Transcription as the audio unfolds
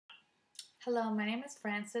Hello, my name is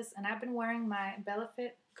Frances, and I've been wearing my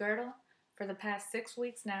Bellefit girdle for the past 6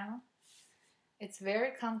 weeks now. It's very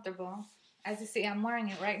comfortable. As you see, I'm wearing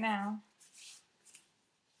it right now.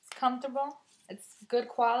 It's comfortable. It's good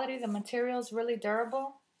quality. The material is really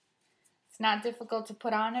durable. It's not difficult to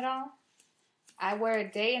put on at all. I wear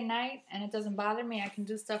it day and night, and it doesn't bother me. I can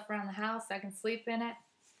do stuff around the house. I can sleep in it.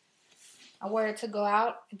 I wear it to go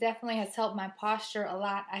out. It definitely has helped my posture a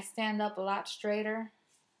lot. I stand up a lot straighter,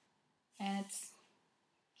 and it's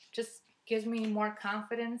just gives me more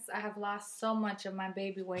confidence. I have lost so much of my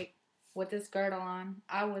baby weight with this girdle on.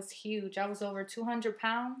 I was huge. I was over 200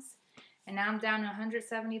 pounds, and now I'm down to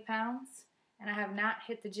 170 pounds, and I have not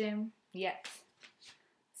hit the gym yet.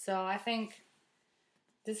 So I think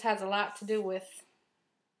this has a lot to do with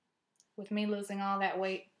me losing all that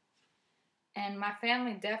weight. And my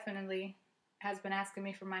family definitely has been asking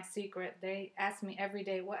me for my secret. They ask me every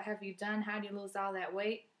day, what have you done? How do you lose all that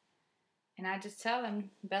weight? And I just tell them,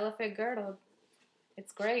 Bellefit girdle,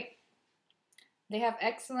 it's great. They have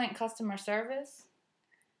excellent customer service,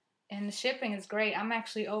 and the shipping is great. I'm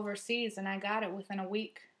actually overseas, and I got it within a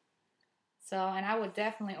week. So, and I would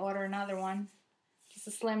definitely order another one, just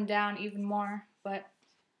to slim down even more. But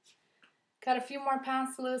got a few more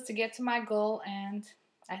pounds to lose to get to my goal, and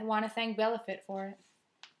I want to thank Bellefit for it.